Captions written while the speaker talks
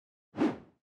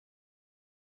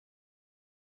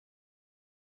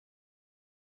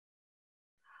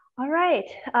All right.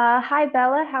 Hi,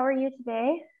 Bella. How are you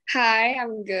today? Hi,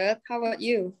 I'm good. How about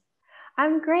you?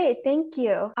 I'm great, thank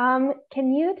you.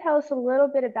 Can you tell us a little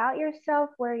bit about yourself,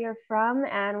 where you're from,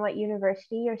 and what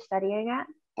university you're studying at?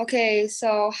 Okay,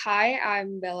 so hi,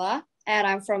 I'm Bella and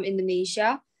I'm from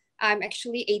Indonesia. I'm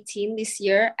actually 18 this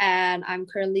year and I'm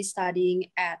currently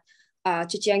studying at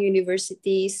Zhejiang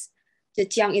University's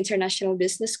Zhejiang International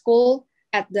Business School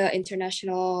at the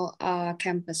international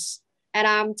campus. And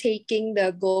I'm taking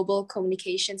the Global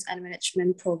Communications and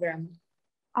Management program.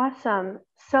 Awesome.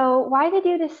 So, why did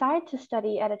you decide to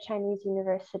study at a Chinese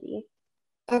university?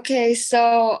 Okay,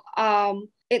 so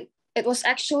it was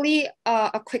actually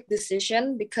a quick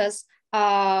decision because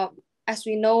as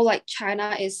we know, like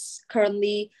China is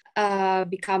currently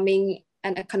becoming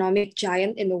an economic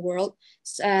giant in the world,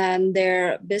 and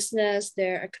their business,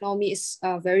 their economy is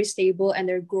very stable, and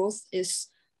their growth is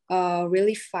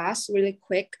really fast, really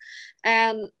quick,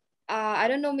 and I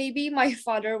don't know, maybe my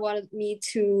father wanted me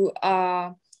to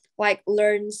like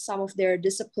learn some of their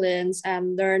disciplines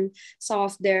and learn some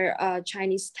of their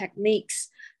Chinese techniques.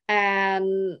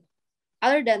 And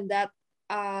other than that,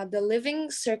 the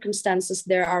living circumstances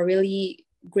there are really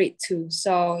great too.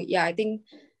 So yeah, I think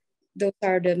those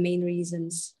are the main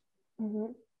reasons.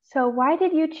 Mhm. So, why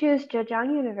did you choose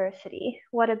Zhejiang University?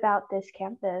 What about this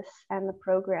campus and the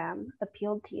program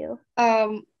appealed to you?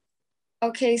 Um,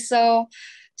 okay, so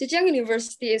Zhejiang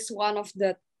University is one of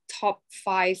the top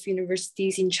five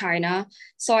universities in China.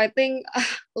 So I think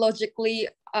logically,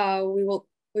 we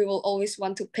will always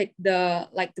want to pick the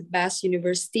best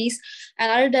universities.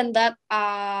 And other than that,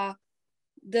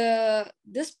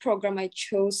 this program I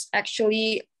chose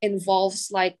actually involves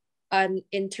like an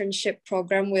internship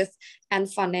program with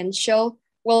and financial.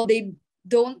 Well, they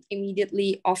don't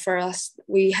immediately offer us.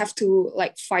 We have to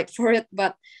like fight for it,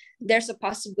 but there's a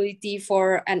possibility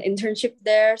for an internship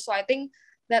there. So I think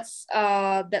that's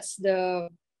the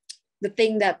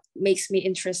thing that makes me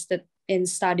interested in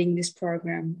studying this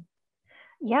program.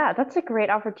 Yeah, that's a great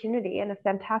opportunity and a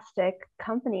fantastic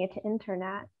company to intern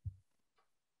at.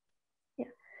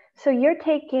 Yeah. So, you're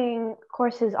taking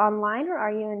courses online or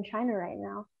are you in China right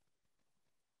now?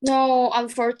 No,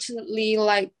 unfortunately,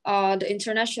 like the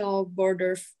international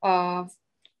border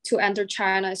to enter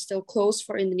China is still closed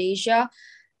for Indonesia.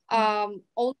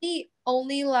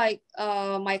 Only like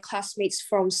my classmates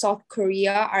from South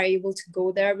Korea are able to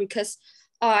go there because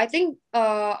I think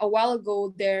a while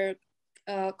ago their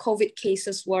COVID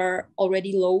cases were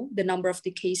already low. The number of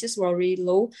the cases were already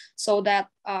low, so that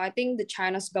I think the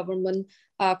China's government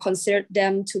considered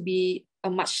them to be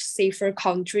a much safer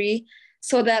country,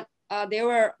 so that they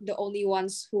were the only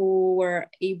ones who were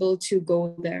able to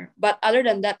go there. But other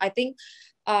than that, I think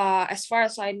as far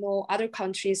as I know, other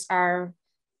countries are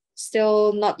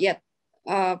still not yet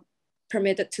uh,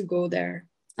 permitted to go there,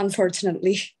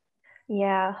 unfortunately.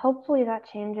 Yeah, hopefully that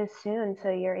changes soon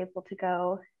so you're able to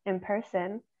go in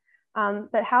person.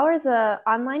 But how are the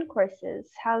online courses?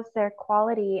 How's their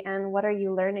quality and what are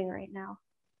you learning right now?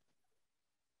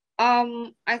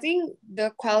 I think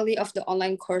the quality of the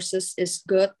online courses is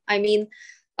good. I mean,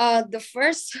 the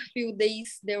first few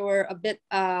days there were a bit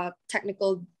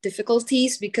technical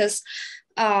difficulties because,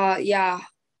 yeah,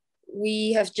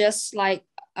 we have just like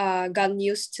gotten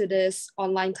used to this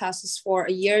online classes for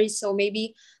a year. So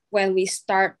maybe when we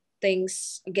start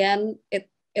things again,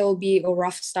 it'll be a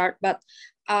rough start. But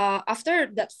after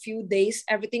that few days,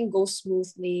 everything goes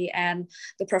smoothly, and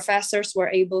the professors were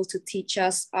able to teach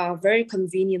us very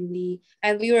conveniently,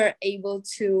 and we were able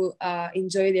to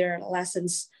enjoy their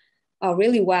lessons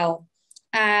really well.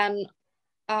 And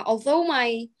although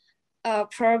my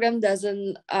program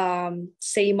doesn't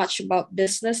say much about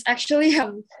business. Actually,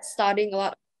 I'm studying a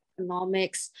lot of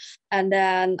economics and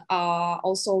then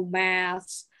also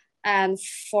maths. And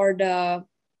for the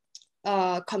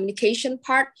communication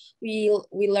part, we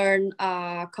learn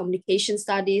communication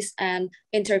studies and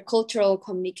intercultural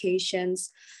communications.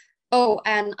 Oh,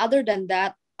 and other than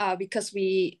that, because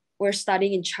we're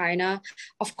studying in China,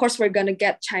 of course we're gonna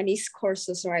get Chinese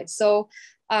courses, right? So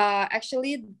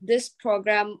actually, this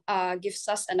program gives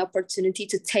us an opportunity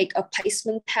to take a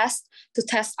placement test to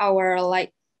test our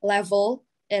like level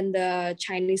in the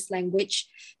Chinese language.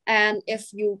 And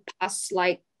if you pass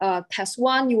like test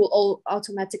one, you will all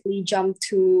automatically jump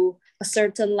to a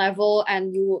certain level,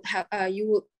 and you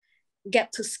will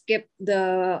get to skip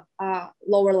the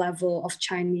lower level of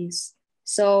Chinese.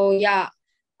 So yeah,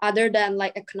 other than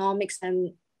like economics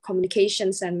and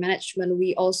communications and management,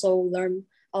 we also learn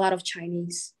a lot of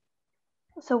Chinese.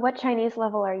 So, what Chinese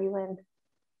level are you in?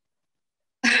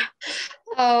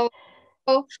 Uh,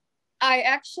 so I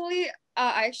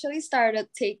actually started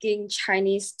taking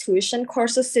Chinese tuition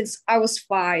courses since I was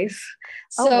 5.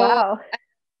 Oh, So wow.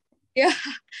 yeah,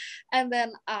 and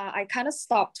then I kind of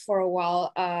stopped for a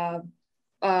while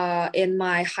in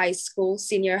my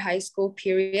senior high school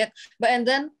period. But and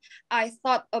then I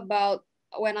thought about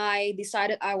when I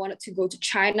decided I wanted to go to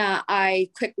China, I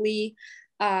quickly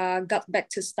got back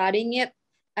to studying it.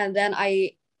 And then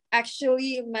I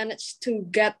actually managed to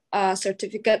get a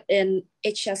certificate in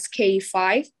HSK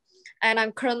 5. And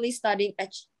I'm currently studying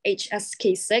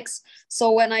HSK 6.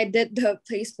 So when I did the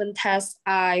placement test,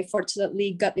 I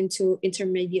fortunately got into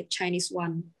intermediate Chinese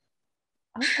 1.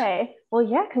 Okay. Well,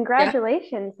 yeah, Yeah,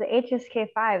 congratulations. The HSK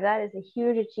 5, that is a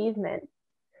huge achievement.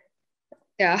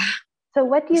 yeah, So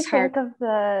what do you it's hard. think of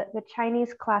the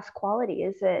Chinese class quality?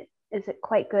 Is it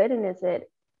quite good, and is it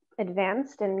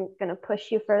advanced and going to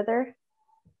push you further?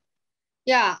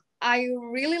 Yeah, I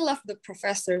really love the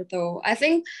professor though. I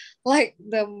think like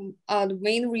the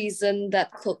main reason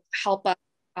that could help us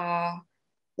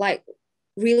like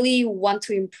really want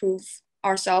to improve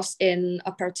ourselves in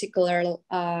a particular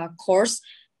course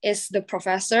is the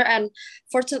professor. And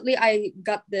fortunately, I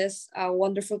got this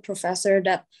wonderful professor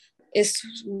that is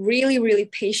really, really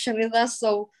patient with us.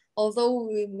 So although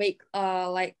we make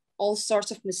like all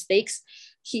sorts of mistakes,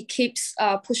 he keeps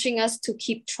pushing us to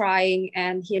keep trying,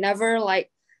 and he never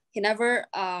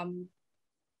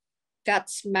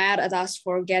gets mad at us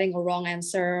for getting a wrong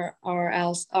answer or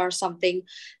else or something.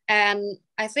 And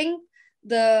I think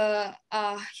the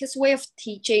his way of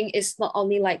teaching is not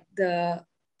only like the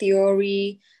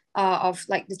theory of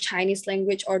like the Chinese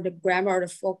language or the grammar or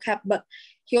the vocab, but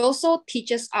he also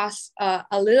teaches us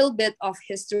a little bit of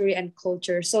history and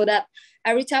culture, so that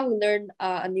every time we learn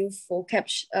a new vocab,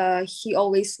 he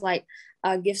always like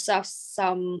gives us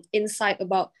some insight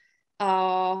about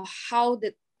how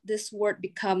did this word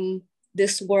become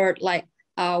this word, like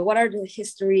what are the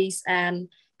histories and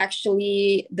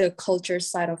actually the culture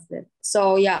side of it.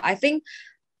 So yeah, I think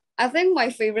my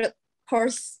favorite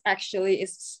course actually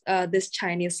is this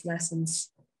Chinese lessons.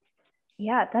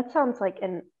 Yeah, that sounds like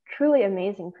an truly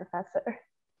amazing professor.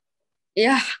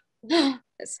 Yeah,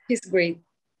 he's great.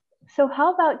 So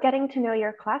how about getting to know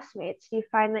your classmates? Do you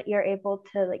find that you're able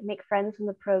to like make friends in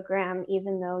the program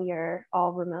even though you're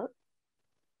all remote?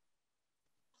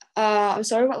 I'm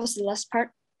sorry, what was the last part?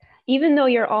 Even though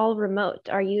you're all remote,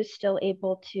 are you still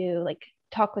able to like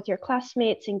talk with your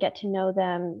classmates and get to know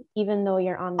them even though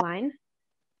you're online?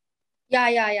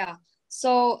 Yeah.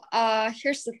 So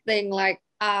here's the thing, like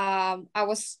I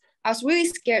was really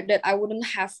scared that I wouldn't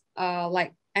have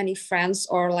like any friends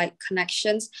or like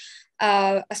connections,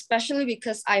 especially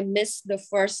because I missed the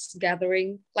first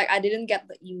gathering, like I didn't get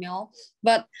the email.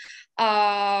 But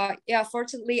yeah,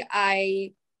 fortunately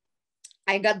I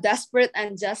got desperate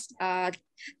and just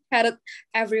chatted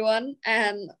everyone,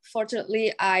 and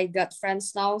fortunately I got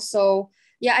friends now. So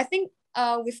yeah, I think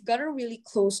we've gotten really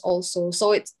close also.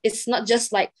 So it's not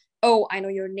just like, oh, I know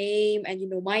your name and you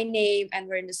know my name and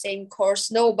we're in the same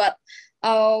course. No, but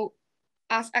uh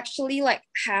I've actually like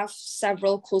have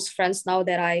several close friends now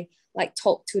that I like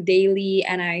talk to daily,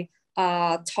 and I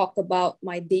talk about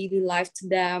my daily life to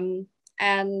them.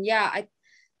 And yeah, I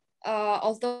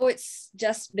although it's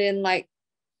just been like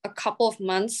a couple of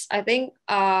months, I think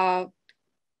I'm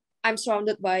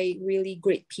surrounded by really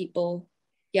great people.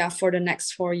 Yeah, for the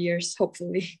next 4 years,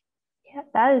 hopefully. Yeah,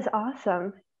 that is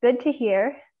awesome. Good to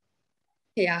hear.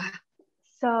 Yeah.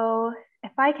 So,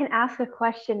 if I can ask a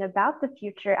question about the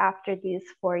future after these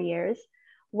 4 years,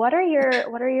 what are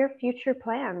your future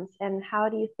plans and how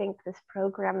do you think this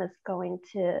program is going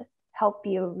to help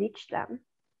you reach them?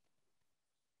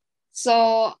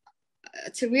 So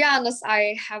to be honest,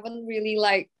 I haven't really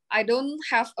like I don't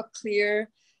have a clear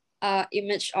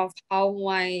image of how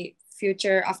my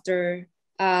future after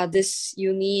this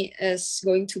uni is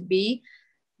going to be.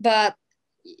 But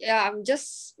yeah, I'm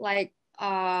just like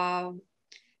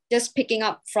just picking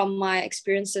up from my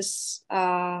experiences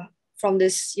from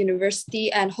this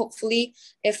university, and hopefully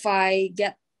if I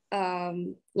get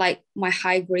like my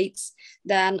high grades,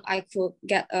 then I could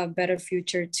get a better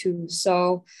future too.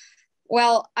 So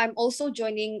well, I'm also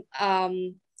joining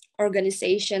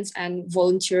organizations and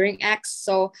volunteering acts,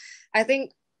 so I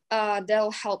think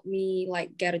they'll help me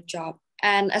like get a job,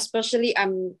 and especially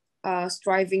I'm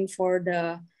striving for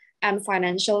the and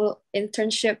financial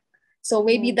internship. So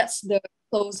maybe Mm, that's the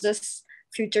closest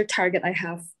future target I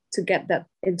have to get that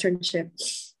internship.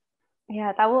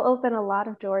 yeah, that will open a lot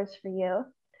of doors for you.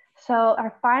 So,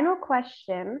 our final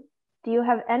question, do you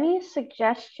have any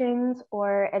suggestions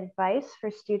or advice for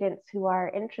students who are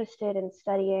interested in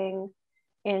studying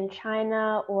in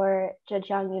China or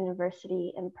Zhejiang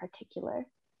University in particular?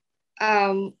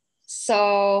 Um,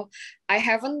 so I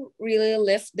haven't really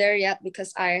lived there yet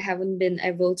because I haven't been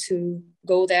able to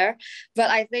go there. But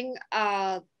I think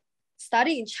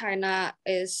studying in China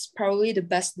is probably the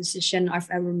best decision I've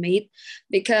ever made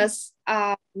because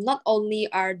not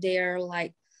only are there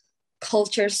like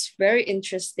cultures very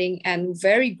interesting and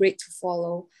very great to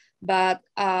follow, but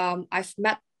I've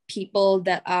met people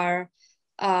that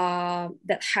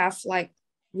have like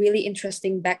really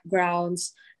interesting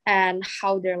backgrounds and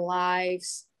how their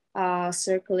lives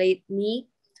circulate me.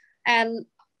 And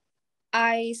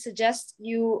I suggest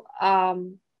you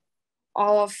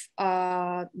all of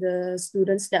the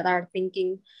students that are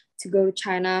thinking to go to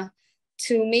China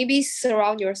to maybe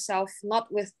surround yourself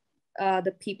not with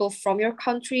the people from your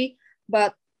country,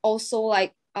 but also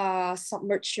like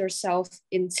submerge yourself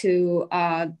into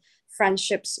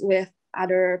friendships with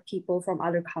other people from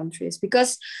other countries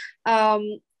because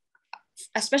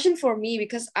especially for me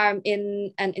because I'm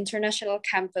in an international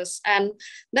campus and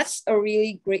that's a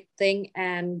really great thing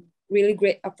and really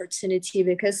great opportunity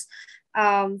because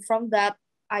from that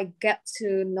I get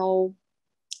to know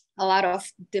a lot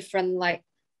of different like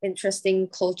interesting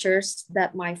cultures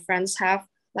that my friends have.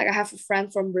 Like I have a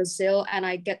friend from Brazil and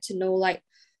I get to know like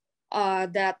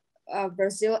that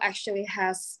Brazil actually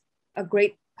has a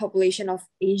great population of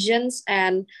Asians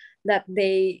and that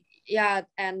they yeah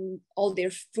and all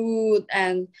their food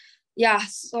and yeah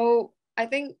so I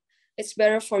think it's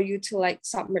better for you to like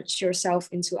submerge yourself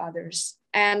into others.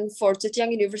 And for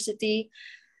Zhejiang University,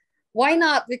 why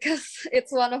not? Because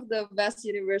it's one of the best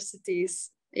universities.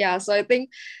 Yeah, so I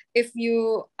think if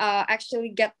you actually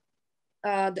get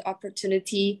the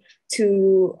opportunity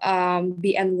to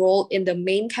be enrolled in the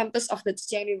main campus of the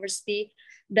Zhejiang University,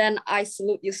 then I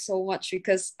salute you so much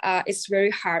because it's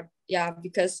very hard. Yeah,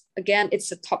 because again,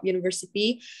 it's a top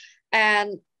university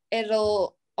and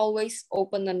it'll always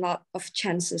open a lot of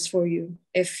chances for you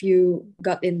if you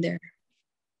got in there.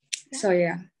 Yeah. So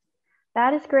yeah.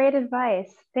 That is great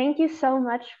advice. Thank you so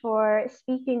much for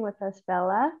speaking with us,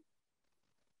 Bella.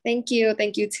 Thank you.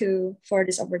 Thank you too for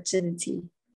this opportunity.